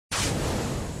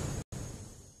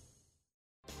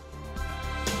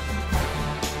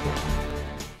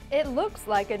It looks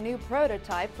like a new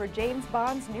prototype for James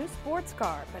Bond's new sports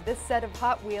car, but this set of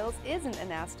Hot Wheels isn't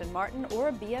an Aston Martin or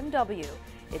a BMW.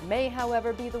 It may,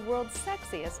 however, be the world's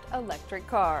sexiest electric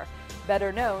car,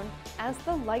 better known as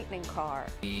the Lightning car.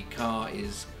 The car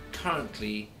is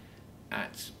currently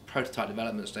at prototype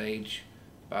development stage,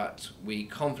 but we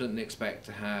confidently expect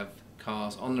to have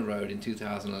cars on the road in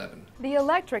 2011. The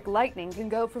electric Lightning can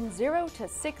go from 0 to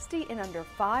 60 in under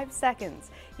 5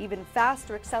 seconds, even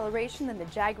faster acceleration than the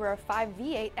Jaguar 5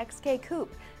 V8 XK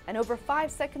Coupe, and over 5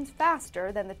 seconds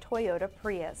faster than the Toyota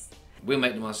Prius. We'll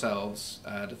make them ourselves.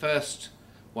 The first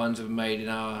ones have been made in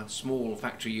our small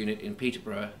factory unit in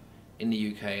Peterborough in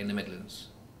the UK in the Midlands.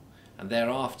 And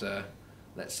thereafter,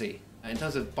 let's see. In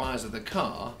terms of buyers of the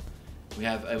car, we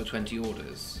have over 20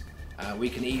 orders.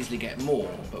 We can easily get more,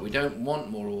 but we don't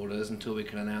want more orders until we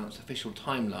can announce official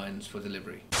timelines for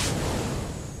delivery.